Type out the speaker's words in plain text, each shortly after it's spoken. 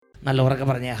നല്ല ഉറക്കെ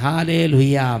പറഞ്ഞേ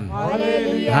ഹല്ലേലൂയ,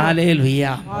 ഹല്ലേലൂയ.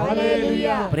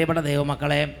 പ്രിയപ്പെട്ട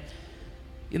ദൈവമക്കളെ,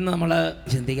 ഇന്ന് നമ്മൾ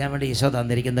ചിന്തിക്കാൻ വേണ്ടി ഈശോ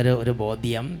തന്നിരിക്കുന്ന ഒരു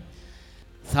ബോധ്യം,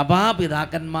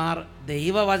 സഭാപിതാക്കന്മാർ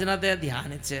ദൈവവചനത്തെ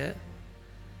ധ്യാനിച്ച്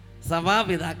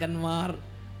സഭാപിതാക്കന്മാർ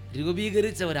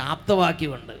രൂപീകരിച്ച ഒരു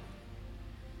ആപ്തവാക്യമുണ്ട്.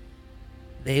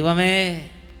 ദൈവമേ,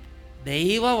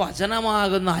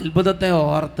 ദൈവവചനമാകുന്ന അത്ഭുതത്തെ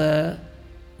ഓർത്ത്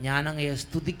ഞാൻ അങ്ങയെ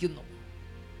സ്തുതിക്കുന്നു.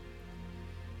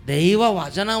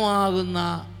 ദൈവവചനമാകുന്ന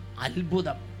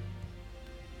അത്ഭുതം.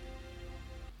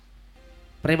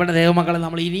 പ്രിയപ്പെട്ട ദൈവമക്കളെ,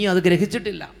 നമ്മൾ ഇനിയും അത്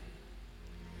ഗ്രഹിച്ചിട്ടില്ല.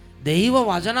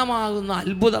 ദൈവവചനമാകുന്ന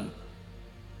അത്ഭുതം.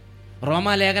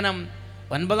 റോമാലേഖനം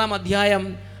 9-ാം അധ്യായം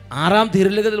 6-ാം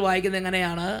തിരുലിഖിതത്തിൽ വായിക്കുന്നത്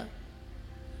എങ്ങനെയാണ്?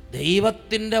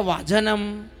 ദൈവത്തിൻ്റെ വചനം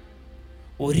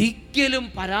ഒരിക്കലും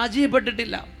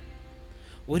പരാജയപ്പെട്ടിട്ടില്ല.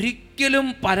 ഒരിക്കലും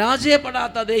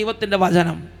പരാജയപ്പെടാത്ത ദൈവത്തിൻ്റെ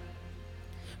വചനം.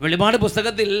 വെളിപാട്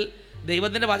പുസ്തകത്തിൽ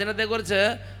ദൈവത്തിൻ്റെ വചനത്തെക്കുറിച്ച്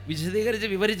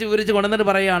വിവരിച്ച് കൊണ്ടുവന്നിട്ട്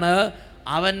പറയുകയാണ്,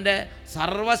 അവൻ്റെ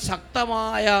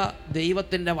സർവശക്തമായ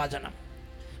ദൈവത്തിൻ്റെ വചനം.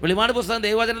 വെളിപാട് പുസ്തകം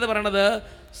ദൈവവചനത്തെ പറയണത്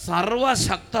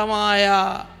സർവശക്തമായ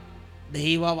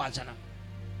ദൈവവചനം.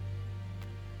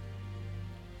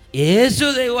 യേശു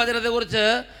ദൈവവചനത്തെക്കുറിച്ച്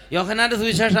യോഹന്നാൻ്റെ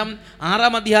സുവിശേഷം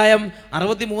 6-ാം അധ്യായം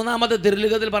 63-ാമത്തെ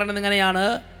തിരുലിഖിതത്തിൽ പറയുന്നത് എങ്ങനെയാണ്?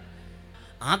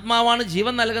 ആത്മാവാണ്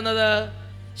ജീവൻ നൽകുന്നത്,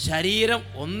 ശരീരം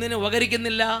ഒന്നിനും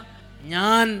ഉപകരിക്കുന്നില്ല.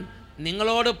 ഞാൻ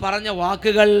നിങ്ങളോട് പറഞ്ഞ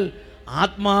വാക്കുകൾ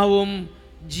ആത്മാവും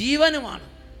ജീവനുമാണ്.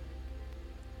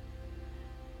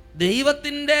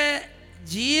 ദൈവത്തിൻ്റെ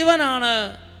ജീവനാണ്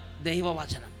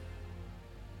ദൈവവചനം.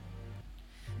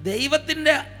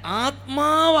 ദൈവത്തിൻ്റെ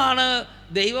ആത്മാവാണ്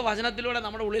ദൈവവചനത്തിലൂടെ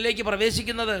നമ്മുടെ ഉള്ളിലേക്ക്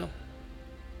പ്രവേശിക്കുന്നത്.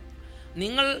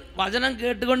 നിങ്ങൾ വചനം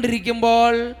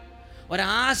കേട്ടുകൊണ്ടിരിക്കുമ്പോൾ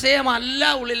ഒരാശയമല്ല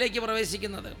ഉള്ളിലേക്ക്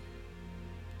പ്രവേശിക്കുന്നത്.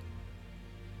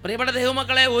 പ്രിയപ്പെട്ട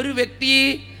ദൈവമക്കളെ, ഒരു വ്യക്തി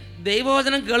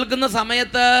ദൈവവചനം കേൾക്കുന്ന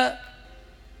സമയത്ത്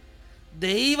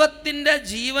ദൈവത്തിൻ്റെ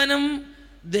ജീവനും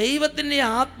ദൈവത്തിൻ്റെ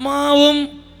ആത്മാവും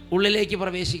ഉള്ളിലേക്ക്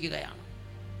പ്രവേശിക്കുകയാണ്.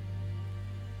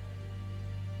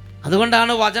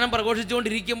 അതുകൊണ്ടാണ് വചനം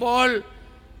പ്രഘോഷിച്ചുകൊണ്ടിരിക്കുമ്പോൾ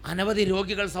അനവധി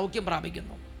രോഗികൾ സൗഖ്യം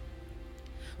പ്രാപിക്കുന്നു.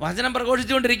 വചനം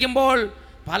പ്രഘോഷിച്ചുകൊണ്ടിരിക്കുമ്പോൾ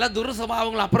പല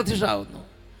ദുർസ്വഭാവങ്ങൾ അപ്രത്യക്ഷമാകുന്നു,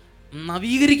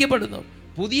 നവീകരിക്കപ്പെടുന്നു,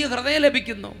 പുതിയ ഹൃദയം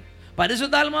ലഭിക്കുന്നു,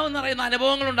 പരിശുദ്ധാത്മാവ് നിറയുന്ന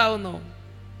അനുഭവങ്ങൾ ഉണ്ടാകുന്നു.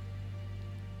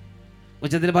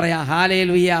 ഉച്ചത്തിൽ പറയാം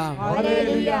ഹല്ലേലൂയ,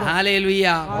 ഹല്ലേലൂയ.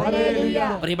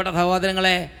 പ്രിയപ്പെട്ട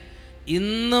സഹോദരങ്ങളെ,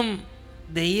 ഇന്നും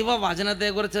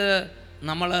ദൈവവചനത്തെക്കുറിച്ച്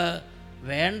നമ്മൾ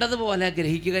വേണ്ടതുപോലെ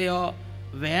ഗ്രഹിക്കുകയോ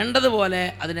വേണ്ടതുപോലെ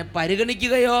അതിനെ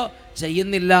പരിഗണിക്കുകയോ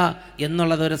ചെയ്യുന്നില്ല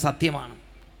എന്നുള്ളതൊരു സത്യമാണ്.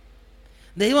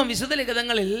 ദൈവം വിശുദ്ധ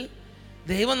ലിഖിതങ്ങളിൽ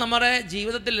ദൈവം നമ്മുടെ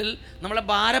ജീവിതത്തിൽ നമ്മളെ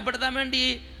ഭാരപ്പെടുത്താൻ വേണ്ടി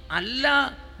അല്ല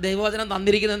ദൈവവചനം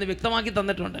തന്നിരിക്കുന്നതെന്ന് വ്യക്തമാക്കി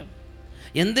തന്നിട്ടുണ്ട്.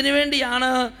 എന്തിനു വേണ്ടിയാണ്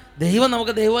ദൈവം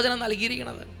നമുക്ക് ദൈവവചനം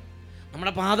നൽകിയിരിക്കുന്നത്?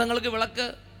 നമ്മുടെ പാദങ്ങൾക്ക് വിളക്ക്,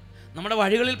 നമ്മുടെ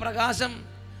വഴികളിൽ പ്രകാശം,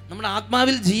 നമ്മുടെ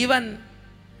ആത്മാവിൽ ജീവൻ,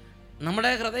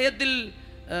 നമ്മുടെ ഹൃദയത്തിൽ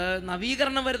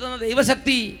നവീകരണം വരുത്തുന്ന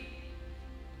ദൈവശക്തി.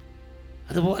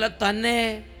 അതുപോലെ തന്നെ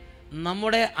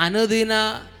നമ്മുടെ അനുദിന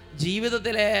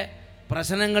ജീവിതത്തിലെ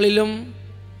പ്രശ്നങ്ങളിലും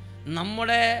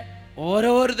നമ്മുടെ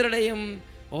ഓരോരുത്തരുടെയും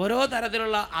ഓരോ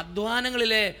തരത്തിലുള്ള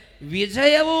അധ്വാനങ്ങളിലെ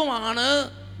വിജയവുമാണ്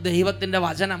ദൈവത്തിൻ്റെ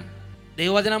വചനം.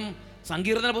 ദൈവവചനം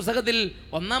സങ്കീർത്തന പുസ്തകത്തിൽ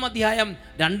 1-ാം അധ്യായം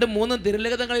 2-3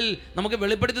 തിരുലിഖിതങ്ങളിൽ നമുക്ക്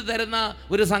വെളിപ്പെടുത്തി തരുന്ന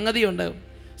ഒരു സംഗതിയുണ്ട്.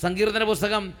 സങ്കീർത്തന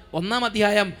പുസ്തകം 1-ാം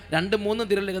അധ്യായം 2-3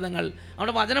 തിരുലിഖിതങ്ങൾ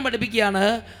അവിടെ വചനം പഠിപ്പിക്കുകയാണ്,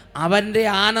 അവൻ്റെ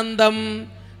ആനന്ദം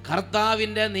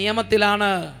കർത്താവിൻ്റെ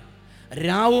നിയമത്തിലാണ്,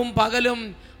 രാവും പകലും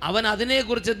അവൻ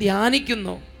അതിനെക്കുറിച്ച്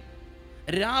ധ്യാനിക്കുന്നു.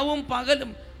 രാവും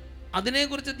പകലും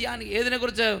അതിനെക്കുറിച്ച്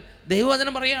ഏതിനെക്കുറിച്ച്?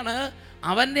 ദൈവവചനം പറയാണ്,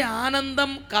 അവൻ്റെ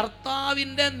ആനന്ദം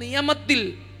കർത്താവിൻ്റെ നിയമത്തിൽ.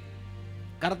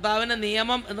 കർത്താവിൻ്റെ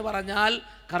നിയമം എന്ന് പറഞ്ഞാൽ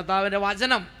കർത്താവിൻ്റെ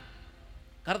വചനം.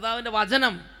 കർത്താവിൻ്റെ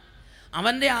വചനം.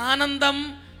 അവൻ്റെ ആനന്ദം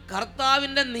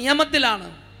കർത്താവിൻ്റെ നിയമത്തിലാണ്,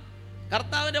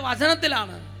 കർത്താവിൻ്റെ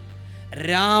വചനത്തിലാണ്.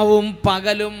 രാവും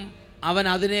പകലും അവൻ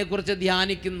അതിനെക്കുറിച്ച്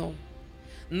ധ്യാനിക്കുന്നു.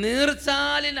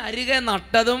 നീർച്ചാലിനരികെ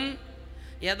നട്ടതും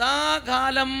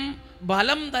യഥാകാലം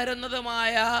ഫലം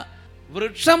തരുന്നതുമായ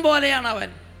വൃക്ഷം പോലെയാണ് അവൻ.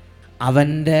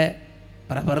 അവൻ്റെ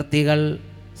പ്രവൃത്തികൾ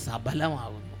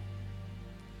സഫലമാകുന്നു.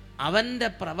 അവൻ്റെ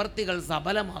പ്രവൃത്തികൾ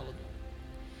സഫലമാകുന്നു.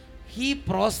 He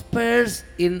prospers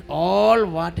in all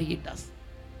what he does.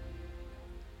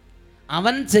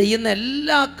 അവൻ ചെയ്യുന്ന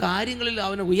എല്ലാ കാര്യങ്ങളിലും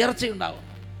അവന് ഉയർച്ചയുണ്ടാകുന്നു.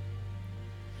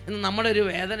 ഇന്ന് നമ്മുടെ ഒരു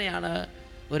വേദനയാണ്,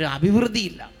 ഒരു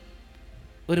അഭിവൃദ്ധിയില്ല,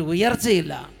 ഒരു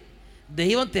ഉയർച്ചയില്ല.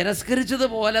 ദൈവം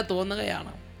തിരസ്കരിച്ചതുപോലെ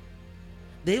തോന്നുകയാണ്.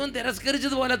 ദൈവം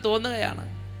തിരസ്കരിച്ചതുപോലെ തോന്നുകയാണ്.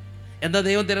 എന്താ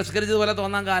ദൈവം തിരസ്കരിച്ചതുപോലെ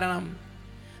തോന്നാൻ കാരണം?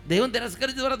 ദൈവം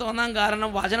തിരസ്കരിച്ചതുപോലെ തോന്നാൻ കാരണം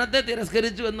വചനത്തെ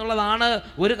തിരസ്കരിച്ചു എന്നുള്ളതാണ്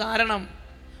ഒരു കാരണം.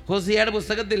 ഹോസിയയുടെ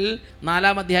പുസ്തകത്തിൽ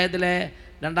 4-ാം അധ്യായത്തിലെ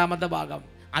 2-ാമത്തെ ഭാഗം,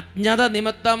 അജ്ഞത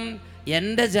നിമിത്തം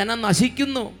എൻ്റെ ജനം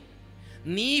നശിക്കുന്നു.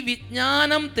 നീ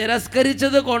വിജ്ഞാനം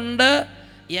തിരസ്കരിച്ചത് കൊണ്ട്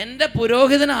എൻ്റെ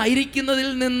പുരോഹിതനായിരിക്കുന്നതിൽ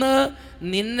നിന്ന്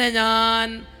നിന്നെ ഞാൻ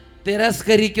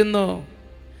തിരസ്കരിക്കുന്നു.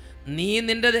 നീ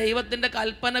നിൻ്റെ ദൈവത്തിൻ്റെ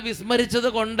കൽപ്പന വിസ്മരിച്ചത്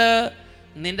കൊണ്ട്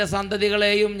നിൻ്റെ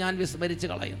സന്തതികളെയും ഞാൻ വിസ്മരിച്ച്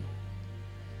കളയുന്നു.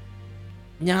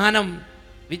 ജ്ഞാനം,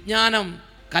 വിജ്ഞാനം,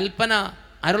 കൽപ്പന,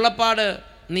 അരുളപ്പാട്,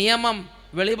 നിയമം,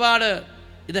 വെളിപാട്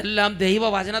ഇതെല്ലാം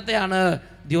ദൈവവചനത്തെയാണ്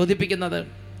ദ്യോതിപ്പിക്കുന്നത്.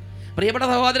 പ്രിയപ്പെട്ട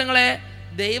സഹോദരങ്ങളെ,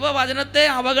 ദൈവവചനത്തെ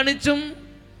അവഗണിച്ചും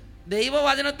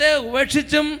ദൈവവചനത്തെ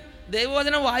ഉപേക്ഷിച്ചും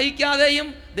ദൈവവചനം വായിക്കാതെയും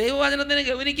ദൈവവചനത്തിന്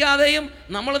ഗൗനിക്കാതെയും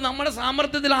നമ്മൾ നമ്മുടെ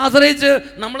സാമർത്ഥ്യത്തിൽ ആശ്രയിച്ച്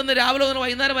നമ്മളിന്ന് രാവിലെ മുതൽ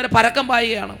വൈകുന്നേരം വരെ പരക്കം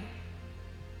പായുകയാണ്.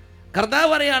 കർത്താവ്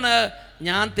പറയാണ്,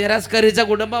 ഞാൻ തിരസ്കരിച്ച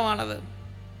കുടുംബമാണത്.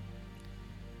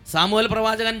 സാമുവേൽ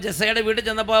പ്രവാചകൻ ജെസ്സയുടെ വീട്ടിൽ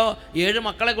ചെന്നപ്പോൾ 7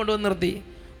 മക്കളെ കൊണ്ടുവന്ന് നിർത്തി.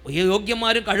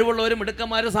 യോഗ്യന്മാരും കഴിവുള്ളവരും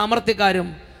മിടുക്കന്മാരും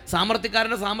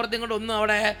സാമർത്ഥ്യക്കാരൻ്റെ സാമർത്ഥ്യം കൊണ്ട്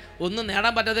ഒന്നും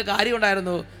നേടാൻ പറ്റാത്ത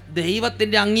കാര്യമുണ്ടായിരുന്നു,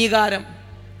 ദൈവത്തിൻ്റെ അംഗീകാരം.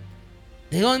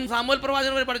 ദൈവം സാമുവേൽ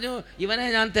പ്രവാചകൻ പറഞ്ഞു, ഇവനെ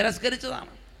ഞാൻ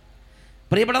തിരസ്കരിച്ചതാണ്.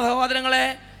 പ്രിയപ്പെട്ട സഹോദരങ്ങളെ,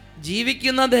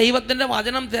 ജീവിക്കുന്ന ദൈവത്തിൻ്റെ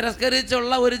വചനം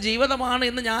തിരസ്കരിച്ചുള്ള ഒരു ജീവിതമാണ്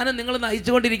ഇന്ന് ഞാനും നിങ്ങൾ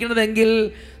നയിച്ചുകൊണ്ടിരിക്കുന്നതെങ്കിൽ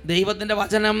ദൈവത്തിൻ്റെ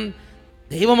വചനം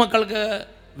ദൈവമക്കൾക്ക്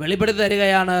വെളിപ്പെടുത്തി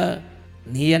തരികയാണ്,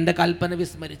 നീ എൻ്റെ കൽപ്പന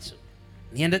വിസ്മരിച്ചു,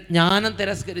 നീ എൻ്റെ ജ്ഞാനം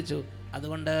തിരസ്കരിച്ചു,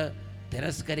 അതുകൊണ്ട്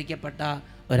തിരസ്കരിക്കപ്പെട്ട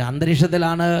ഒരു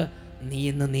അന്തരീക്ഷത്തിലാണ് നീ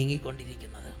ഇന്ന്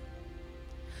നീങ്ങിക്കൊണ്ടിരിക്കുന്നത്.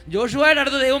 ജോഷുവയുടെ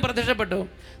അടുത്ത് ദൈവം പ്രത്യക്ഷപ്പെട്ടു.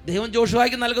 ദൈവം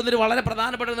ജോഷുവയ്ക്ക് നൽകുന്നൊരു വളരെ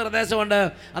പ്രധാനപ്പെട്ട നിർദ്ദേശമുണ്ട്.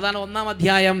 അതാണ് 1-ാം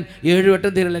അധ്യായം 7-8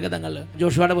 തിരുലിഖിതങ്ങൾ.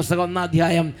 ജോഷുവയുടെ പുസ്തകം 1-ാം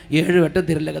അധ്യായം 7-8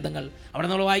 തിരുലിഖിതങ്ങൾ. അവിടെ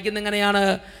നമ്മൾ വായിക്കുന്നത് എങ്ങനെയാണ്?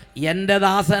 എൻ്റെ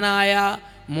ദാസനായ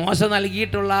മോശ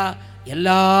നൽകിയിട്ടുള്ള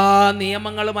എല്ലാ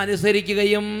നിയമങ്ങളും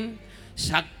അനുസരിക്കുകയും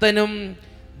ശക്തനും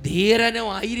ധീരനും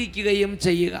ആയിരിക്കുകയും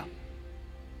ചെയ്യുക.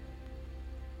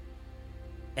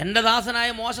 എൻ്റെ ദാസനായ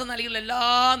മോശ നൽകിയുള്ള എല്ലാ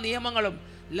നിയമങ്ങളും,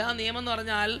 എല്ലാ നിയമം എന്ന്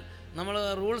പറഞ്ഞാൽ നമ്മൾ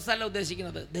റൂൾസ് അല്ല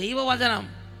ഉദ്ദേശിക്കുന്നത്, ദൈവവചനം.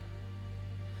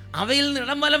 അവയിൽ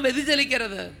നിടംവലം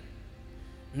വ്യതിചലിക്കരുത്.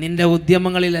 നിന്റെ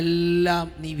ഉദ്യമങ്ങളിലെല്ലാം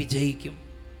നീ വിജയിക്കും.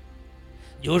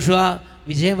 ജോഷുവ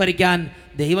വിജയം വരിക്കാൻ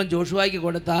ദൈവം ജോഷുവയ്ക്ക്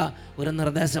കൊടുത്ത ഒരു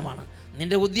നിർദ്ദേശമാണ്,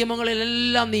 നിന്റെ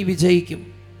ഉദ്യമങ്ങളിലെല്ലാം നീ വിജയിക്കും.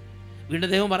 വീണ്ടും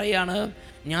ദൈവം പറയുകയാണ്,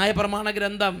 ന്യായപ്രമാണ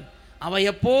ഗ്രന്ഥം അവ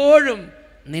എപ്പോഴും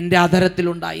നിന്റെ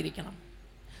അധരത്തിലുണ്ടായിരിക്കണം.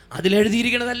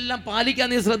 അതിലെഴുതിയിരിക്കുന്നതെല്ലാം പാലിക്കാൻ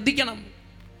നീ ശ്രദ്ധിക്കണം.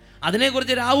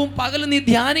 അതിനെക്കുറിച്ച് രാവും പകലും നീ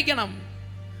ധ്യാനിക്കണം.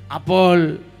 അപ്പോൾ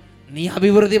നീ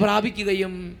അഭിവൃദ്ധി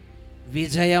പ്രാപിക്കുകയും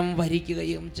വിജയം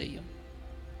വരിക്കുകയും ചെയ്യും.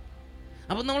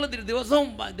 അപ്പം നമ്മൾ ദിവസവും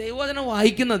ദൈവവചനം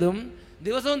വായിക്കുന്നതും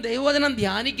ദിവസവും ദൈവവചനം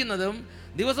ധ്യാനിക്കുന്നതും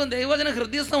ദിവസവും ദൈവവചനം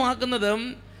ഹൃദയസ്ഥമാക്കുന്നതും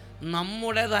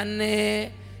നമ്മുടെ തന്നെ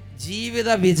ജീവിത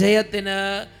വിജയത്തിന്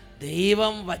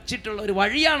ദൈവം വച്ചിട്ടുള്ള ഒരു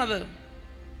വഴിയാണത്.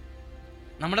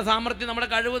 നമ്മുടെ സാമർത്ഥ്യം, നമ്മുടെ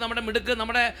കഴിവ്, നമ്മുടെ മിടുക്ക്,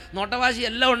 നമ്മുടെ നോട്ടവാശി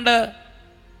എല്ലാം ഉണ്ട്.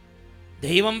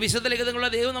 ദൈവം വിശുദ്ധ ലിഖിതങ്ങളുള്ള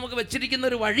ദൈവം നമുക്ക് വെച്ചിരിക്കുന്ന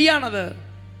ഒരു വഴിയാണത്.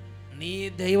 നീ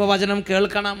ദൈവവചനം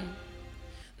കേൾക്കണം,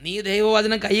 നീ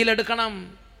ദൈവവചനം കയ്യിലെടുക്കണം,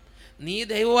 നീ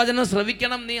ദൈവവചനം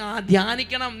ശ്രവിക്കണം, നീ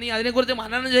ധ്യാനിക്കണം, നീ അതിനെക്കുറിച്ച്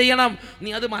മനനം ചെയ്യണം, നീ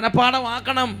അത്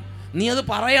മനഃപ്പാഠമാക്കണം, നീ അത്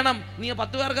പറയണം, നീ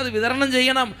 10 പേർക്ക് അത് വിതരണം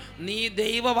ചെയ്യണം, നീ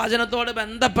ദൈവവചനത്തോട്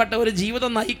ബന്ധപ്പെട്ട ഒരു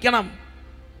ജീവിതം നയിക്കണം.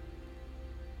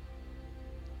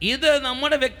 ഇത്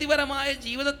നമ്മുടെ വ്യക്തിപരമായ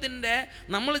ജീവിതത്തിൻ്റെ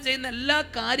നമ്മൾ ചെയ്യുന്ന എല്ലാ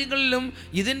കാര്യങ്ങളിലും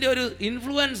ഇതിൻ്റെ ഒരു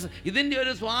ഇൻഫ്ലുവൻസ്, ഇതിൻ്റെ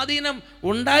ഒരു സ്വാധീനം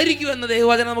ഉണ്ടായിരിക്കുമെന്ന്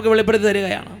ദൈവവചനം നമുക്ക് വെളിപ്പെടുത്തി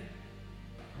തരികയാണ്.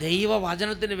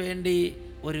 ദൈവവചനത്തിന് വേണ്ടി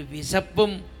ഒരു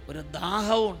വിശപ്പും ഒരു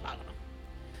ദാഹവും ഉണ്ടാകണം.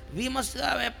 We must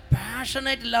have a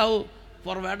passionate love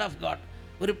for word of God.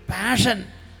 ഒരു പാഷൻ,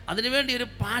 അതിനുവേണ്ടി ഒരു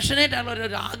പാഷനേറ്റ് ആയിട്ടുള്ള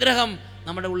ഒരു ആഗ്രഹം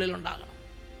നമ്മുടെ ഉള്ളിലുണ്ടാകണം.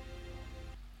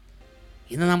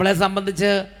 ഇന്ന് നമ്മളെ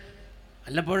സംബന്ധിച്ച്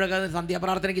വല്ലപ്പോഴൊക്കെ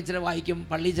സന്ധ്യാപ്രാർത്ഥനയ്ക്ക് ഇച്ചിരി വായിക്കും,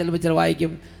 പള്ളിയിൽ ചെല്ലുമ്പോൾ ഇച്ചിരി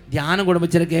വായിക്കും, ധ്യാനം കൂടുമ്പോൾ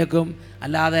ഇച്ചിരി കേൾക്കും,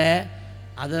 അല്ലാതെ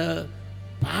അത്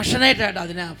പാഷനേറ്റായിട്ട്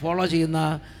അതിനെ ഫോളോ ചെയ്യുന്ന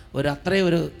അത്രയും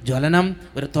ഒരു ജ്വലനം,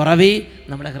 ഒരു തുറവി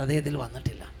നമ്മുടെ ഹൃദയത്തിൽ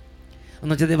വന്നിട്ടില്ല.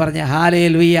 ഒന്ന് വെച്ചത് പറഞ്ഞ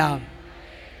ഹല്ലേലൂയ,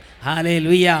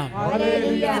 ഹല്ലേലൂയ.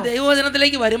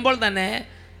 ദൈവവചനത്തിലേക്ക് വരുമ്പോൾ തന്നെ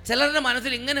ചിലരുടെ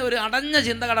മനസ്സിൽ ഇങ്ങനെ ഒരു അടഞ്ഞ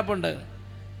ചിന്ത കിടപ്പുണ്ട്.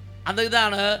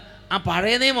 ഇതാണ്, ആ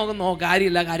പഴയ നിയമം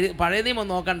കാര്യമില്ല, പഴയ നിയമം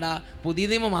നോക്കണ്ട, പുതിയ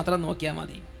നിയമം മാത്രം നോക്കിയാൽ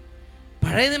മതി.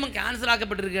 പഴയ നിയമം ക്യാൻസൽ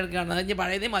ആക്കപ്പെട്ടിരിക്കുകയാണ്, ഇനി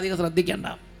പഴയ നിയമം അധികം ശ്രദ്ധിക്കേണ്ട.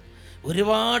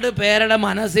 ഒരുപാട് പേരുടെ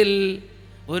മനസ്സിൽ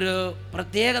ഒരു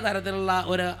പ്രത്യേക തരത്തിലുള്ള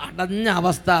ഒരു അടഞ്ഞ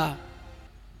അവസ്ഥ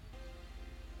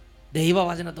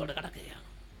ദൈവവചനത്തോട് കിടക്കുകയാണ്.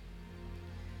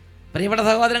 പ്രിയപ്പെട്ട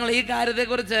സഹോദരങ്ങൾ, ഈ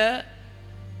കാര്യത്തെക്കുറിച്ച്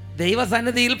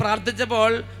ദൈവസന്നിധിയിൽ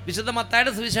പ്രാർത്ഥിച്ചപ്പോൾ വിശുദ്ധ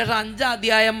മത്തായിയുടെ സുവിശേഷം 5-ാം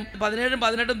അധ്യായം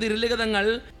 17-18 തിരുലിഖിതങ്ങൾ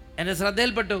എൻ്റെ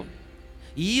ശ്രദ്ധയിൽപ്പെട്ടു.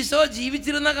 ഈശോ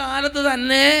ജീവിച്ചിരുന്ന കാലത്ത്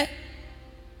തന്നെ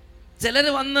ചിലർ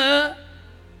വന്ന്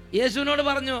യേശുവിനോട്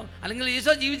പറഞ്ഞു, അല്ലെങ്കിൽ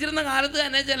ഈശോ ജീവിച്ചിരുന്ന കാലത്ത്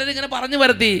തന്നെ ചിലരിങ്ങനെ പറഞ്ഞു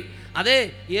വരുത്തി, അതെ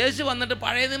യേശു വന്നിട്ട്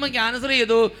പഴയ നിയമം ക്യാൻസൽ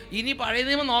ചെയ്തു, ഇനി പഴയ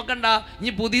നിയമം നോക്കണ്ട,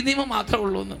 ഇനി പുതിയ നിയമം മാത്രമേ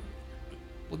ഉള്ളൂ എന്ന്.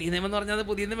 പുതിയ നിയമം എന്ന് പറഞ്ഞാൽ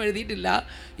പുതിയ നിയമം എഴുതിയിട്ടില്ല.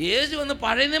 യേശു വന്ന്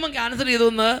പഴയ നിയമം ക്യാൻസൽ ചെയ്തു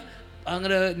എന്ന്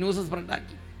അങ്ങനെ ന്യൂസ്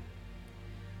സ്പ്രെഡാക്കി.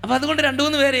 അപ്പോൾ അതുകൊണ്ട്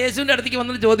 2-3 പേര് യേശുവിൻ്റെ അടുത്തേക്ക്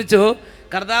വന്നിട്ട് ചോദിച്ചു,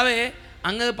 കർത്താവേ,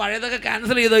 അങ്ങ് പഴയതൊക്കെ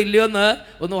ക്യാൻസൽ ചെയ്തോ ഇല്ലയോ എന്ന്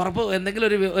ഒന്ന് ഉറപ്പ്, എന്തെങ്കിലും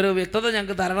ഒരു വ്യക്തത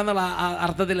ഞങ്ങൾക്ക് തരണം എന്നുള്ള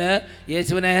അർത്ഥത്തിൽ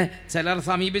യേശുവിനെ ചിലർ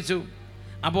സമീപിച്ചു.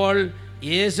 അപ്പോൾ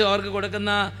യേശു അവർക്ക്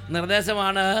കൊടുക്കുന്ന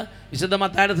നിർദ്ദേശമാണ് വിശുദ്ധ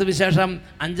മത്തായിയുടെ സുവിശേഷം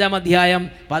 5-ാം അധ്യായം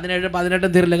 17-18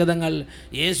 തിരുലിഖിതങ്ങൾ.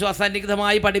 യേശു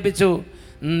അസന്നിഗ്ധമായി പഠിപ്പിച്ചു,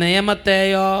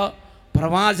 നിയമത്തെയോ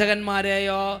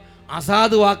പ്രവാചകന്മാരെയോ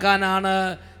അസാധുവാക്കാനാണ്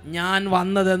ഞാൻ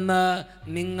വന്നതെന്ന്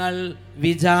നിങ്ങൾ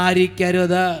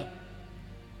വിചാരിക്കരുത്.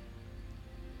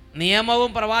 നിയമവും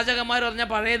പ്രവാചകന്മാരും പറഞ്ഞ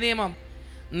പഴയ നിയമം,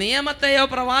 നിയമത്തെയോ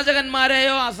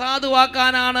പ്രവാചകന്മാരെയോ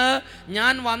അസാധുവാക്കാനാണ്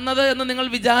ഞാൻ വന്നത് എന്ന് നിങ്ങൾ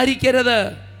വിചാരിക്കരുത്.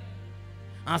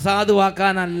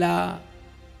 അസാധുവാക്കാനല്ല,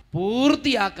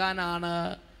 പൂർത്തിയാക്കാനാണ്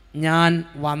ഞാൻ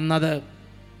വന്നത്.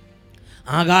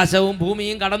 ആകാശവും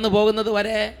ഭൂമിയും കടന്നു പോകുന്നത്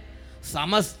വരെ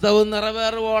സമസ്തവും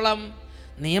നിറവേറുവോളം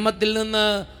നിയമത്തിൽ നിന്ന്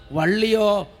വള്ളിയോ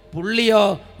പുള്ളിയോ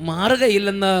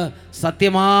മാറുകയില്ലെന്ന്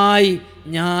സത്യമായി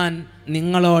ഞാൻ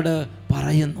നിങ്ങളോട്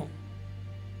പറയുന്നു.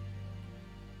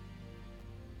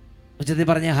 ഉച്ചത്തിൽ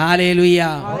പറഞ്ഞ ഹല്ലേലൂയ.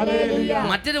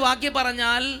 മറ്റൊരു വാക്യം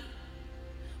പറഞ്ഞാൽ,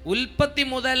 ഉൽപ്പത്തി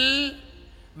മുതൽ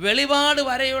വെളിപാട്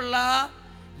വരെയുള്ള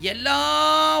എല്ലാ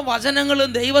വചനങ്ങളും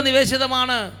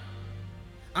ദൈവനിവേശിതമാണ്.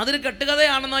 അതിന്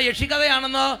കെട്ടുകഥയാണെന്നോ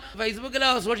യക്ഷിക്കഥയാണെന്നോ ഫേസ്ബുക്കിലോ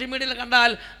സോഷ്യൽ മീഡിയയിലോ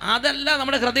കണ്ടാൽ അതല്ല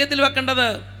നമ്മുടെ ഹൃദയത്തിൽ വെക്കേണ്ടത്.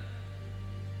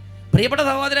 പ്രിയപ്പെട്ട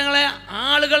സഹോദരങ്ങളെ,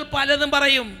 ആളുകൾ പലതും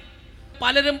പറയും,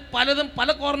 പലതും പല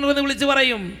കോർണറിൽ നിന്ന് വിളിച്ച്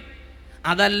പറയും.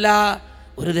 അതല്ല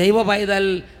ഒരു ദൈവ പൈതൽ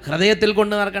ഹൃദയത്തിൽ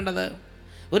കൊണ്ട് നടക്കേണ്ടത്.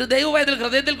 ഒരു ദൈവ പൈതൽ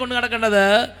ഹൃദയത്തിൽ കൊണ്ട് നടക്കേണ്ടത്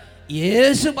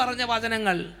യേശു പറഞ്ഞ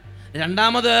വചനങ്ങൾ.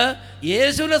 രണ്ടാമത്,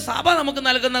 യേശുവിൻ്റെ സഭ നമുക്ക്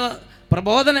നൽകുന്ന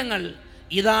പ്രബോധനങ്ങൾ.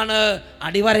 ഇതാണ്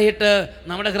അടിവരയിട്ട്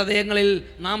നമ്മുടെ ഹൃദയങ്ങളിൽ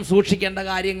നാം സൂക്ഷിക്കേണ്ട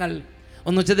കാര്യങ്ങൾ.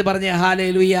 ഒന്നുച്ചത്തിൽ പറഞ്ഞേ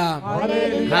ഹല്ലേലൂയ,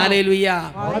 ഹല്ലേലൂയ.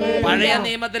 പഴയ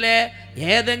നിയമത്തിലെ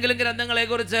ഏതെങ്കിലും ഗ്രന്ഥങ്ങളെ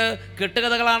കുറിച്ച്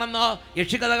കെട്ടുകഥകളാണെന്നോ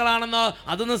യക്ഷിക്കഥകളാണെന്നോ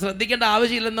അതൊന്നും ശ്രദ്ധിക്കേണ്ട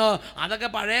ആവശ്യമില്ലെന്നോ, അതൊക്കെ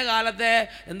പഴയ കാലത്തെ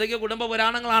എന്തൊക്കെയോ കുടുംബ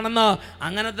പുരാണങ്ങളാണെന്നോ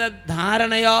അങ്ങനത്തെ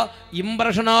ധാരണയോ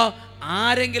ഇംപ്രഷനോ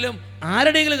ആരുടെയെങ്കിലും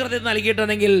ഹൃദയത്തിൽ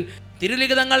നൽകിയിട്ടുണ്ടെങ്കിൽ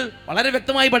തിരുലിഖിതങ്ങൾ വളരെ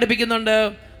വ്യക്തമായി പഠിപ്പിക്കുന്നുണ്ട്.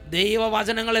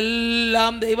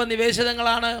 ദൈവവചനങ്ങളെല്ലാം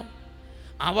ദൈവനിവേശിതങ്ങളാണ്.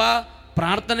 അവ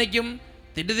പ്രാർത്ഥനയ്ക്കും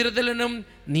തിരുത്തിരുത്തലിനും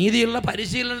നീതിയുള്ള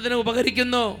പരിശീലനത്തിനും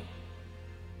ഉപകരിക്കുന്നു.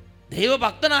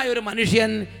 ദൈവഭക്തനായ ഒരു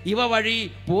മനുഷ്യൻ ഇവ വഴി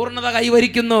പൂർണ്ണത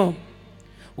കൈവരിക്കുന്നു.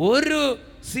 ഒരു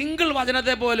സിംഗിൾ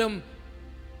വചനത്തെ പോലും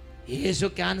യേശു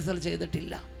ക്യാൻസൽ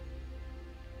ചെയ്തിട്ടില്ല.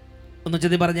 ഒന്ന്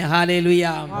ചെത്തി പറഞ്ഞ ഹല്ലേലൂയ.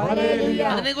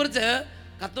 അതിനെക്കുറിച്ച്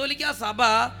കത്തോലിക്ക സഭ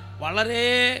വളരെ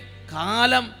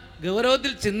കാലം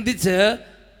ഗൗരവത്തിൽ ചിന്തിച്ച്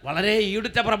വളരെ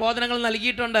ഈടുറ്റ പ്രബോധനങ്ങൾ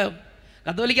നൽകിയിട്ടുണ്ട്.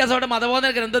 കത്തോലിക്ക സഭയുടെ മതബോധന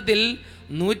ഗ്രന്ഥത്തിൽ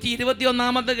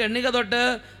 121-ാമത്തെ ഖണ്ഡിക തൊട്ട്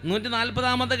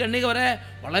 140-ാമത്തെ ഖണ്ഡിക വരെ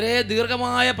വളരെ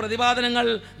ദീർഘമായ പ്രതിപാദനങ്ങൾ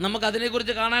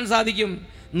നമുക്കതിനെക്കുറിച്ച് കാണാൻ സാധിക്കും.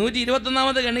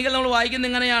 121-ാമത്തെ ഖണ്ഡികയിൽ നമ്മൾ വായിക്കുന്നത്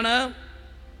ഇങ്ങനെയാണ്: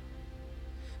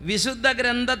 വിശുദ്ധ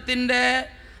ഗ്രന്ഥത്തിൻ്റെ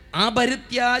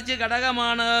അപരിത്യാജ്യ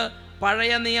ഘടകമാണ്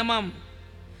പഴയ നിയമം.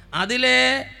 അതിലെ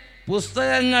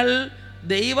പുസ്തകങ്ങൾ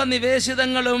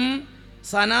ദൈവനിവേശിതങ്ങളും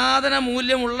സനാതന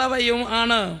മൂല്യമുള്ളവയും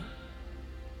ആണ്.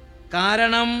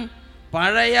 കാരണം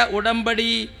പഴയ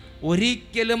ഉടമ്പടി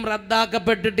ഒരിക്കലും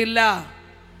റദ്ദാക്കപ്പെട്ടിട്ടില്ല.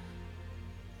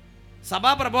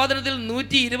 സഭാ പ്രബോധനത്തിൽ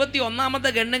 121-ാമത്തെ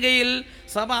ഖണ്ഡികയിൽ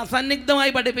സഭ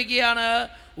അസന്നിഗ്ധമായി പഠിപ്പിക്കുകയാണ്,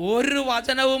 ഒരു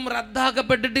വചനവും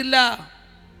റദ്ദാക്കപ്പെട്ടിട്ടില്ല.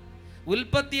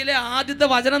 ഉൽപ്പത്തിയിലെ ആദ്യത്തെ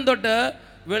വചനം തൊട്ട്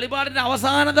വെളിപാടിൻ്റെ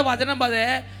അവസാനത്തെ വചനം വരെ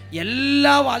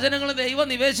എല്ലാ വചനങ്ങളും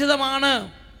ദൈവനിവേശിതമാണ്.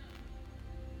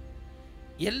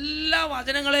 എല്ലാ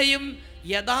വചനങ്ങളെയും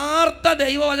യഥാർത്ഥ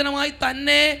ദൈവവചനമായി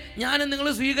തന്നെ ഞാനും നിങ്ങൾ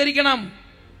സ്വീകരിക്കണം.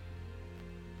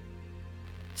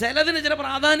 ചിലതിന് ചില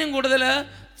പ്രാധാന്യം കൂടുതൽ,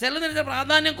 ചിലതിന് ചില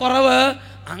പ്രാധാന്യം കുറവ്.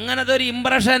 അങ്ങനത്തെ ഒരു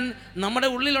ഇംപ്രഷൻ നമ്മുടെ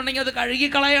ഉള്ളിലുണ്ടെങ്കിൽ അത്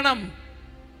കഴുകിക്കളയണം.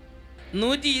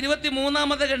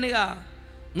 123-ാമത്തെ ഖണ്ഡിക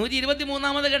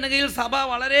 123-ാമത്തെ ഖണ്ഡികയിൽ സഭ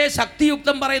വളരെ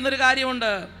ശക്തിയുക്തം പറയുന്നൊരു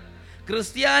കാര്യമുണ്ട്.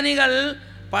 ക്രിസ്ത്യാനികൾ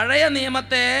പഴയ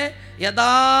നിയമത്തെ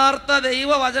യഥാർത്ഥ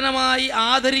ദൈവവചനമായി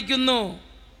ആദരിക്കുന്നു.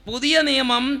 പുതിയ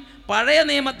നിയമം പഴയ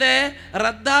നിയമത്തെ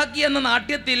റദ്ദാക്കിയെന്ന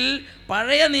നാട്യത്തിൽ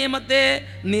പഴയ നിയമത്തെ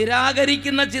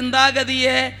നിരാകരിക്കുന്ന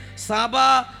ചിന്താഗതിയെ സഭ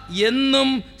എന്നും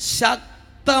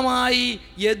ശക്തമായി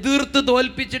എതിർത്ത്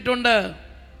തോൽപ്പിച്ചിട്ടുണ്ട്.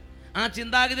 ആ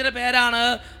ചിന്താഗതിയുടെ പേരാണ്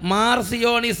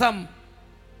മാർസിയോണിസം.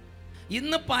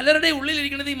 ഇന്ന് പലരുടെ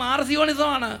ഉള്ളിലിരിക്കുന്നത് ഈ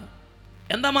മാർസിയോണിസമാണ്.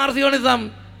 എന്താ മാർസിയോണിസം?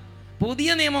 പുതിയ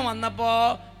നിയമം വന്നപ്പോൾ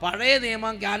പഴയ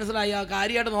നിയമം ക്യാൻസലായി,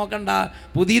 കാര്യമായിട്ട് നോക്കണ്ട,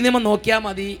 പുതിയ നിയമം നോക്കിയാൽ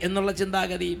മതി എന്നുള്ള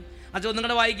ചിന്താഗതി. അച്ഛൻ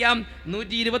നിങ്ങളുടെ വായിക്കാം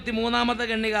 123-ാമത്തെ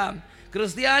ഖണ്ഡിക.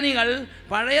 ക്രിസ്ത്യാനികൾ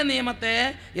പഴയ നിയമത്തെ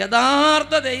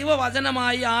യഥാർത്ഥ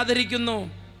ദൈവവചനമായി ആദരിക്കുന്നു.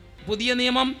 പുതിയ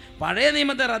നിയമം പഴയ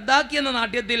നിയമത്തെ റദ്ദാക്കിയെന്ന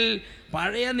നാട്യത്തിൽ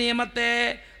പഴയ നിയമത്തെ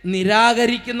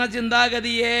നിരാകരിക്കുന്ന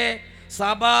ചിന്താഗതിയെ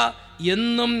സഭ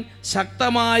എന്നും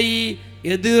ശക്തമായി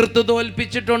എതിർത്ത്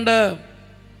തോൽപ്പിച്ചിട്ടുണ്ട്.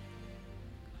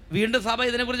 വീണ്ടും സഭ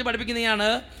ഇതിനെക്കുറിച്ച് പഠിപ്പിക്കുന്നതാണ്.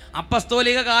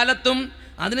 അപ്പസ്തോലിക കാലത്തും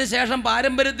അതിനുശേഷം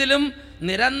പാരമ്പര്യത്തിലും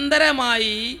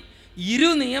നിരന്തരമായി ഇരു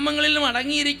നിയമങ്ങളിലും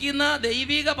അടങ്ങിയിരിക്കുന്ന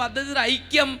ദൈവിക പദ്ധതിയുടെ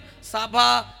ഐക്യം സഭ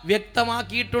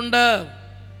വ്യക്തമാക്കിയിട്ടുണ്ട്.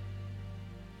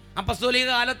 അപ്പസ്തോലിക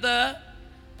കാലത്ത്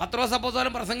പത്രോസ്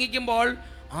അപ്പോസ്തലൻ പ്രസംഗിക്കുമ്പോൾ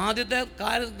ആദ്യത്തെ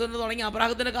കാലത്ത് തുടങ്ങി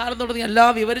അബ്രാഹത്തിൻ്റെ കാലം തുടങ്ങി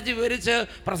എല്ലാം വിവരിച്ച്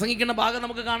പ്രസംഗിക്കുന്ന ഭാഗം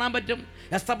നമുക്ക് കാണാൻ പറ്റും.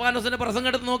 എസ്തഫാനോസിൻ്റെ പ്രസംഗം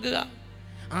എടുത്ത് നോക്കുക.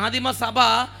 ആദിമ സഭ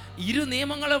ഇരു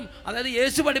നിയമങ്ങളും, അതായത്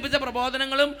യേശു പഠിപ്പിച്ച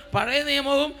പ്രബോധനങ്ങളും പഴയ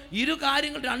നിയമവും ഇരു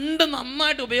കാര്യങ്ങൾ രണ്ടും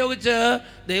നന്നായിട്ട് ഉപയോഗിച്ച്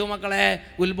ദൈവമക്കളെ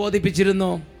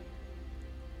ഉത്ബോധിപ്പിച്ചിരുന്നു.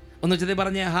 ഒന്ന് വെച്ചത്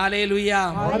പറഞ്ഞേ ഹല്ലേലൂയ,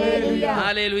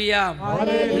 ഹല്ലേലൂയ.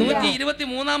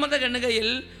 123-ാമത്തെ ഖണ്ഡികയിൽ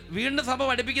വീണ്ടും സഭ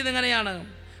പഠിപ്പിക്കുന്നത് എങ്ങനെയാണ്?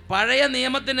 പഴയ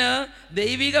നിയമത്തിന്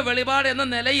ദൈവിക വെളിപാട് എന്ന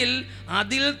നിലയിൽ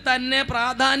അതിൽ തന്നെ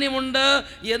പ്രാധാന്യമുണ്ട്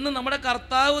എന്ന് നമ്മുടെ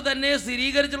കർത്താവ് തന്നെ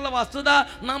സ്ഥിരീകരിച്ചുള്ള വസ്തുത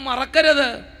നാം മറക്കരുത്.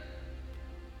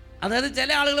 അതായത് ചില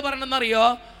ആളുകൾ പറയണമെന്നറിയോ,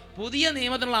 പുതിയ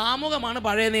നിയമത്തിനുള്ള ആമുഖമാണ്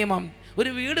പഴയ നിയമം. ഒരു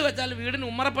വീട് വെച്ചാൽ വീടിന്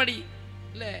ഉമ്മറപ്പടി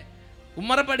അല്ലേ,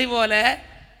 ഉമ്മറപ്പടി പോലെ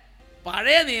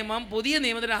പഴയ നിയമം പുതിയ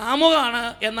നിയമത്തിൻ്റെ ആമുഖമാണ്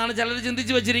എന്നാണ് ചിലർ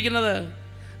ചിന്തിച്ച് വെച്ചിരിക്കുന്നത്.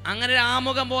 അങ്ങനെ ഒരു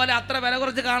ആമുഖം പോലെ അത്ര വില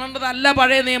കുറച്ച് കാണേണ്ടതല്ല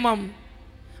പഴയ നിയമം.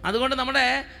 അതുകൊണ്ട് നമ്മുടെ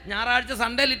ഞായറാഴ്ച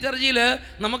സൺഡേ ലിറ്റർജിയിൽ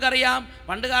നമുക്കറിയാം,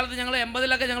 പണ്ട് കാലത്ത് ഞങ്ങൾ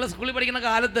 80-ലൊക്കെ ഞങ്ങൾ സ്കൂളിൽ പഠിക്കുന്ന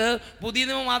കാലത്ത് പുതിയ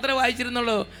നിയമം മാത്രമേ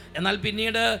വായിച്ചിരുന്നുള്ളൂ. എന്നാൽ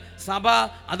പിന്നീട് സഭ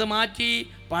അത് മാറ്റി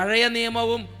പഴയ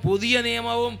നിയമവും പുതിയ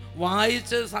നിയമവും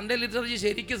വായിച്ച് സൺഡേ ലിറ്റർജി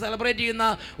ശരിക്കും സെലിബ്രേറ്റ് ചെയ്യുന്ന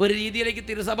ഒരു രീതിയിലേക്ക്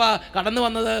തിരുസഭ കടന്നു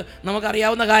വന്നത്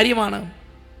നമുക്കറിയാവുന്ന കാര്യമാണ്.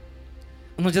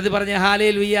 എന്ന് വെച്ചാൽ പറഞ്ഞ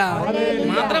ഹല്ലേലൂയ.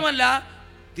 മാത്രമല്ല,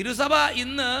 തിരുസഭ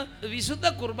ഇന്ന് വിശുദ്ധ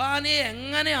കുർബാനയെ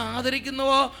എങ്ങനെ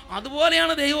ആദരിക്കുന്നുവോ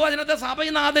അതുപോലെയാണ് ദൈവവചനത്തെ സഭ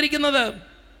ഇന്ന് ആദരിക്കുന്നത്.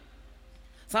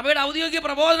 സഭയുടെ ഔദ്യോഗിക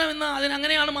പ്രബോധനം ഇന്ന്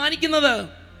അതിനങ്ങനെയാണ് മാനിക്കുന്നത്.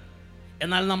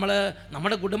 എന്നാൽ നമ്മൾ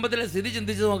നമ്മുടെ കുടുംബത്തിലെ സ്ഥിതി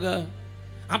ചിന്തിച്ച് നോക്ക്.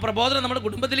 ആ പ്രബോധനം നമ്മുടെ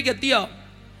കുടുംബത്തിലേക്ക് എത്തിയോ?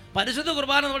 പരിശുദ്ധ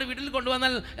കുർബാന നമ്മുടെ വീട്ടിൽ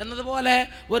കൊണ്ടുവന്നാൽ എന്നതുപോലെ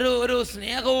ഒരു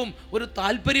സ്നേഹവും ഒരു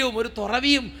താല്പര്യവും ഒരു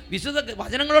തുറവിയും വിശുദ്ധ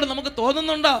വചനങ്ങളോട് നമുക്ക്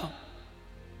തോന്നുന്നുണ്ടോ?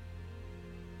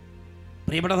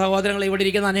 പ്രിയപ്പെട്ട സഹോദരങ്ങൾ, ഇവിടെ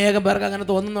ഇരിക്കുന്ന അനേകം പേർക്ക് അങ്ങനെ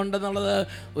തോന്നുന്നുണ്ടെന്നുള്ളത്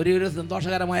ഒരു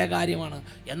സന്തോഷകരമായ കാര്യമാണ്.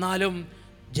 എന്നാലും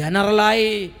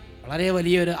ജനറലായി വളരെ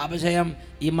വലിയൊരു അപജയം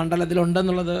ഈ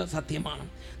മണ്ഡലത്തിലുണ്ടെന്നുള്ളത് സത്യമാണ്.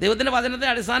 ദൈവത്തിൻ്റെ വചനത്തെ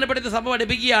അടിസ്ഥാനപ്പെടുത്തി സഭ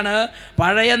പഠിപ്പിക്കുകയാണ്,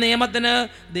 പഴയ നിയമത്തിന്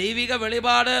ദൈവിക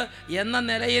വെളിപാട് എന്ന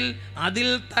നിലയിൽ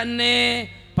അതിൽ തന്നെ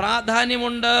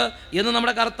പ്രാധാന്യമുണ്ട് എന്ന്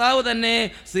നമ്മുടെ കർത്താവ് തന്നെ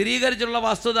സ്ഥിരീകരിച്ചുള്ള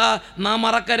വസ്തുത നാം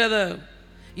മറക്കരുത്.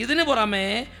 ഇതിനു പുറമെ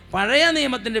പഴയ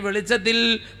നിയമത്തിൻ്റെ വെളിച്ചത്തിൽ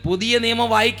പുതിയ നിയമം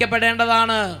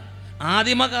വായിക്കപ്പെടേണ്ടതാണ്.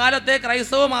 ആദിമകാലത്തെ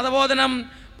ക്രൈസ്തവ മതബോധനം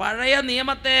പഴയ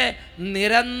നിയമത്തെ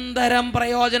നിരന്തരം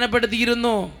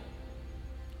പ്രയോജനപ്പെടുത്തിയിരുന്നു.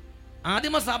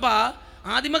 ആദിമസഭ,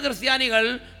 ആദിമ ക്രിസ്ത്യാനികൾ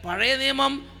പഴയ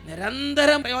നിയമം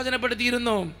നിരന്തരം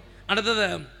പ്രയോജനപ്പെടുത്തിയിരുന്നു. അടുത്തത്,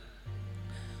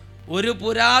 ഒരു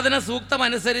പുരാതന സൂക്തം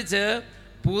അനുസരിച്ച്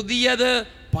പുതിയത്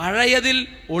പഴയതിൽ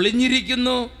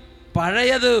ഒളിഞ്ഞിരിക്കുന്നു,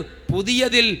 പഴയത്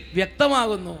പുതിയതിൽ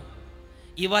വ്യക്തമാകുന്നു.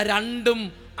 ഇവ രണ്ടും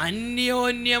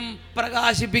അന്യോന്യം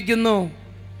പ്രകാശിപ്പിക്കുന്നു.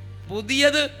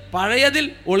 പുതിയത് പഴയതിൽ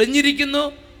ഒളിഞ്ഞിരിക്കുന്നു,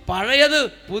 പഴയത്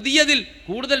പുതിയതിൽ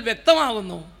കൂടുതൽ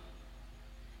വ്യക്തമാകുന്നു.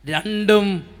 രണ്ടും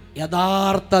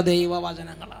യഥാർത്ഥ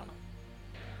ദൈവവചനങ്ങളാണ്.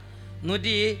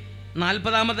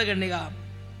 140-ാമത്തെ ഖണ്ഡിക,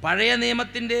 പഴയ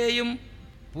നിയമത്തിൻ്റെയും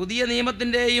പുതിയ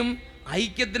നിയമത്തിൻ്റെയും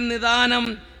ഐക്യത്തിന് നിദാനം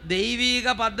ദൈവിക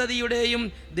പദ്ധതിയുടെയും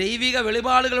ദൈവിക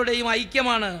വെളിപാടുകളുടെയും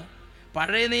ഐക്യമാണ്.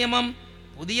 പഴയ നിയമം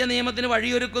പുതിയ നിയമത്തിന്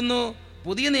വഴിയൊരുക്കുന്നു,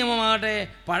 പുതിയ നിയമമാകട്ടെ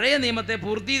പഴയ നിയമത്തെ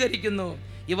പൂർത്തീകരിക്കുന്നു.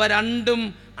 ഇവ രണ്ടും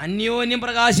അന്യോന്യം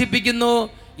പ്രകാശിപ്പിക്കുന്നു.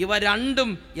 ഇവ രണ്ടും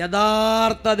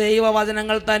യഥാർത്ഥ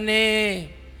ദൈവവചനങ്ങൾ തന്നെ.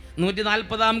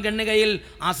 140-ാം ഖണ്ഡികയിൽ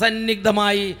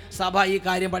അസന്നിഗ്ധമായി സഭ ഈ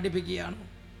കാര്യം പഠിപ്പിക്കുകയാണ്.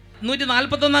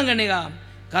 141-ാം ഖണ്ഡിക,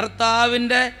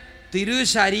 കർത്താവിൻ്റെ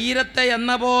തിരുശരീരത്തെ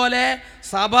എന്ന പോലെ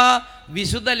സഭ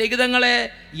വിശുദ്ധ ലിഖിതങ്ങളെ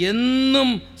എന്നും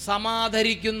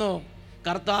സമാദരിക്കുന്നു.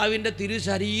 കർത്താവിൻ്റെ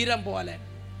തിരുശരീരം പോലെ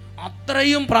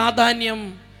അത്രയും പ്രാധാന്യം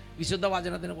വിശുദ്ധ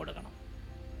വചനത്തിന് കൊടുക്കണം.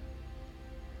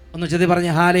 ഒന്ന് ചെതി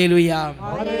പറഞ്ഞ് ഹല്ലേലൂയ.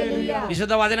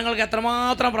 വിശുദ്ധ വചനങ്ങൾക്ക്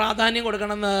എത്രമാത്രം പ്രാധാന്യം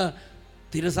കൊടുക്കണമെന്ന്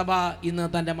തിരുസഭ ഇന്ന്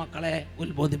തൻ്റെ മക്കളെ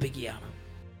ഉത്ബോധിപ്പിക്കുകയാണ്.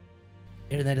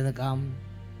 എഴുന്നേറ്റ് നിൽക്കാം.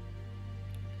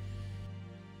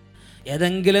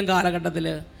 ഏതെങ്കിലും കാലഘട്ടത്തിൽ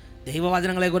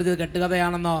ദൈവവചനങ്ങളെക്കുറിച്ച്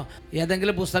കെട്ടുകഥയാണെന്നോ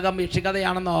ഏതെങ്കിലും പുസ്തകം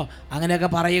യക്ഷിക്കഥയാണെന്നോ അങ്ങനെയൊക്കെ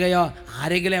പറയുകയോ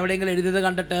ആരെങ്കിലും എവിടെയെങ്കിലും എഴുതിയത്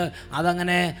കണ്ടിട്ട്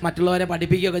അതങ്ങനെ മറ്റുള്ളവരെ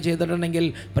പഠിപ്പിക്കുകയൊക്കെ ചെയ്തിട്ടുണ്ടെങ്കിൽ,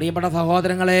 പ്രിയപ്പെട്ട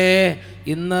സഹോദരങ്ങളെ,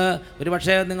 ഇന്ന്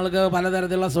ഒരുപക്ഷെ നിങ്ങൾക്ക്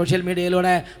പലതരത്തിലുള്ള സോഷ്യൽ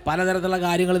മീഡിയയിലൂടെ പലതരത്തിലുള്ള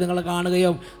കാര്യങ്ങൾ നിങ്ങൾ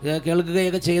കാണുകയും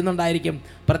കേൾക്കുകയൊക്കെ ചെയ്യുന്നുണ്ടായിരിക്കും.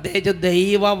 പ്രത്യേകിച്ച്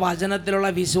ദൈവവചനത്തിലുള്ള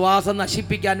വിശ്വാസം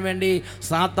നശിപ്പിക്കാൻ വേണ്ടി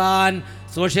സാത്താൻ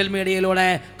സോഷ്യൽ മീഡിയയിലൂടെ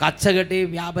കച്ചകെട്ടി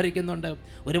വ്യാപരിക്കുന്നുണ്ട്.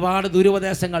 ഒരുപാട്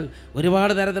ദുരുപദേശങ്ങൾ,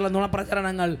 ഒരുപാട് തരത്തിലുള്ള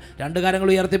നുണപ്രചരണങ്ങൾ. രണ്ട് കാര്യങ്ങൾ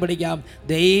ഉയർത്തിപ്പിടിക്കാം.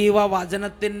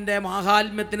 ദൈവവചനത്തിൻ്റെ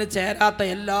മാഹാത്മ്യത്തിന് ചേരാത്ത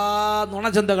എല്ലാ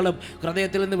നുണചിന്തകളും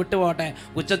ഹൃദയത്തിൽ നിന്ന് വിട്ടുപോട്ടെ.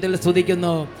 ഉച്ചത്തിൽ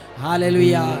സ്തുതിക്കുന്നു.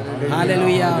 Hallelujah,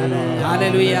 hallelujah,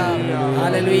 hallelujah,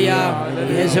 hallelujah.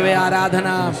 യേശുവേ ആരാധന,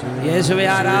 യേശുവേ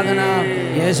ആരാധന,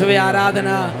 യേശുവേ ആരാധന.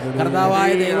 കർത്താവായ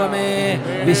ദൈവമേ,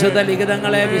 വിശുദ്ധ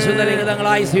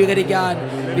ലിഖിതങ്ങളായി സ്വീകരിക്കാൻ,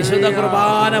 വിശുദ്ധ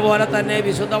കുർബാന പോലെ തന്നെ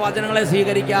വിശുദ്ധ വചനങ്ങളെ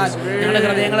സ്വീകരിക്കാൻ ഞങ്ങളുടെ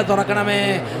ഹൃദയങ്ങളെ തുറക്കണമേ.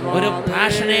 ഒരു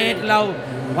പാഷനേറ്റ് ലവ്,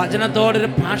 വചനത്തോടൊരു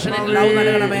പാഷനേറ്റ് ലവ്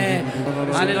നൽകണമേ.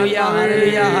 Hallelujah,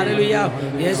 hallelujah, hallelujah.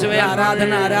 യേശുവേ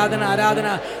ആരാധന, ആരാധന, ആരാധന.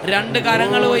 രണ്ട്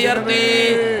കരങ്ങൾ ഉയർത്തി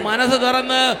മനസ്സ്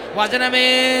തുറന്ന് വചനമേ,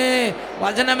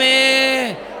 വചനമേ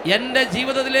എൻ്റെ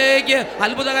ജീവിതത്തിലേക്ക്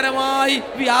അത്ഭുതകരമായി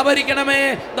വ്യാപരിക്കണമേ.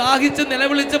 ദാഹിച്ച്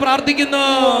നിലവിളിച്ച് പ്രാർത്ഥിക്കുന്നു.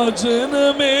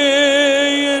 വചനമേ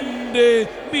എൻ്റെ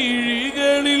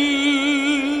മിഴികളിൽ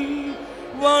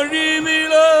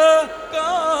വഴിവിളക്കായി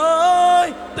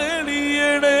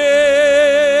തെളിയണേ.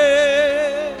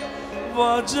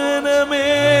 വചനമേ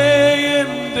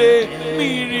എൻ്റെ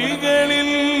മിഴികളിൽ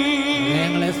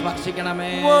ഞങ്ങളെ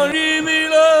സ്പർശിക്കണമേ. വഴിവിളക്കായി